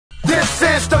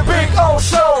This is the Big O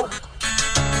Show.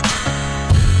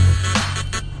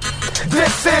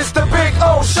 This is the Big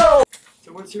O Show.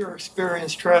 So what's your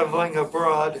experience traveling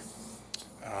abroad?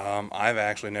 I've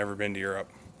actually never been to Europe.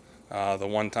 The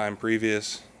one time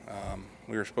previous,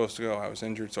 we were supposed to go. I was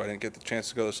injured, so I didn't get the chance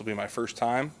to go. This will be my first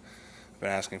time. I've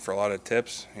been asking for a lot of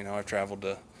tips. You know, I've traveled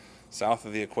to south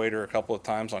of the equator a couple of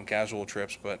times on casual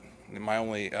trips, but my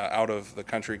only out of the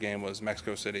country game was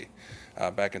Mexico City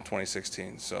back in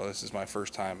 2016. So this is my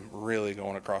first time really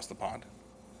going across the pond.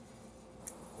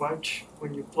 Watch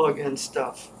when you plug in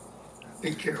stuff.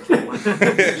 Be careful.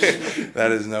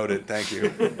 That is noted. Thank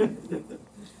you.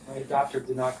 My adapter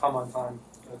did not come on time.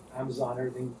 Amazon,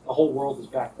 everything, the whole world is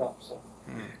backed up. So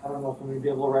I don't know if I'm going to be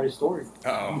able to write a story.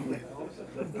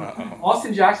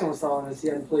 Austin Jackson was telling us he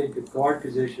hadn't played the guard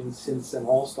position since an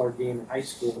all-star game in high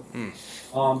school.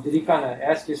 Did he kind of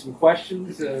ask you some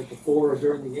questions before or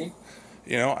during the game?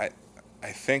 You know, I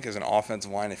think as an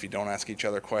offensive line, if you don't ask each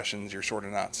other questions, you're sort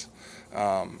of nuts.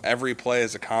 Every play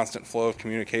is a constant flow of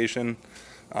communication.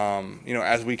 You know,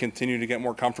 as we continue to get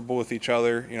more comfortable with each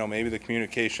other, you know, maybe the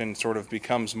communication sort of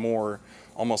becomes more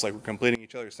almost like we're completing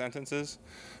each other's sentences.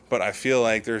 But I feel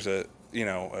like there's a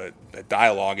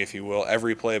dialogue, if you will,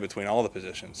 every play between all the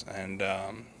positions. And,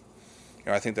 you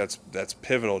know, I think that's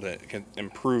pivotal to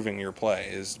improving your play,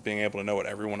 is being able to know what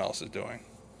everyone else is doing.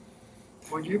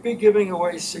 Would you be giving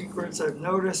away secrets? I've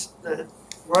noticed that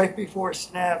right before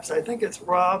snaps, I think it's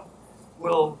Rob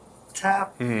will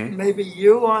tap maybe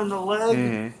you on the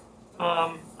leg.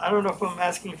 I don't know if I'm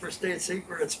asking for state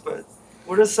secrets, but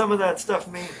what does some of that stuff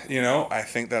mean? You know, I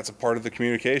think that's a part of the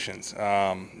communications.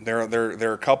 There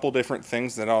are a couple different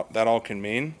things that all can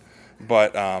mean,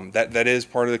 but that is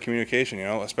part of the communication. You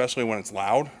know, especially when it's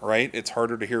loud, right? It's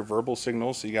harder to hear verbal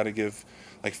signals, so you got to give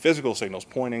like physical signals,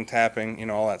 pointing, tapping, you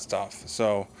know, all that stuff.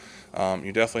 So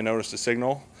you definitely noticed a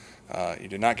signal. You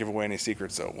did not give away any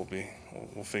secrets, though.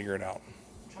 We'll figure it out.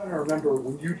 I'm trying to remember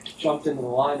when you jumped into the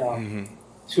lineup.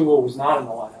 Tua was not in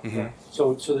the lineup, right?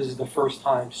 So this is the first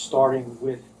time starting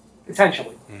with,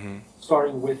 potentially,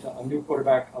 starting with a new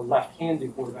quarterback, a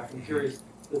left-handed quarterback. I'm curious,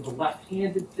 did the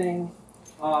left-handed thing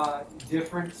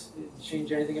different? Did it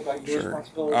change anything about your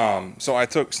responsibility? So I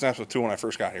took snaps with Tua when I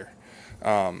first got here,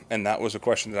 and that was a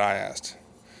question that I asked,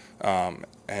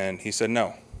 and he said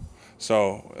no.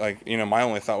 So, like, you know, my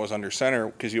only thought was under center,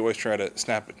 because you always try to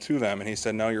snap it to them, and he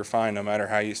said, no, you're fine no matter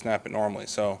how you snap it normally.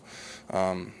 So the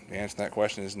answer to that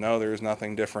question is no, there is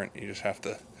nothing different. You just have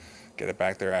to get it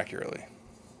back there accurately.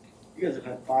 You guys have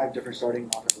had 5 different starting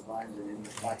offensive lines in the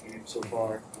 5 games so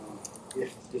far.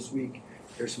 If this week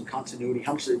there's some continuity,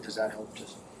 how much does that help,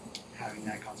 just having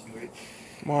that continuity?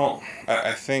 Well,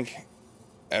 I think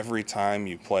every time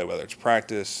you play, whether it's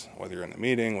practice, whether you're in the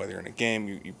meeting, whether you're in a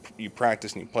game, you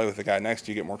practice and you play with the guy next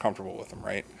to you, get more comfortable with him,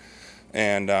 right?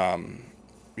 And,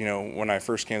 you know, when I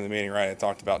first came to the meeting, right, I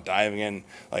talked about diving in,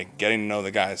 like getting to know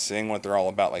the guys, seeing what they're all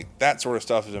about. Like, that sort of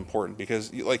stuff is important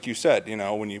because, like you said, you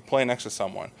know, when you play next to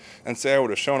someone, and say I would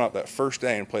have shown up that first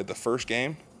day and played the first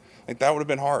game, like that would have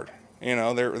been hard. You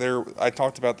know, I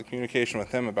talked about the communication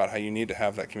with him, about how you need to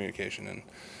have that communication. And,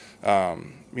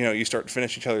 you know, you start to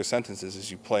finish each other's sentences as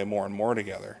you play more and more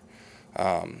together.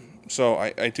 So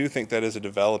I do think that is a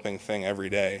developing thing every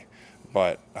day,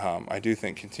 but I do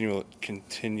think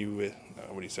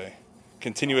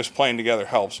continuous playing together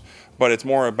helps, but it's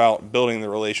more about building the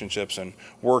relationships and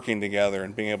working together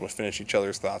and being able to finish each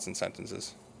other's thoughts and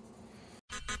sentences.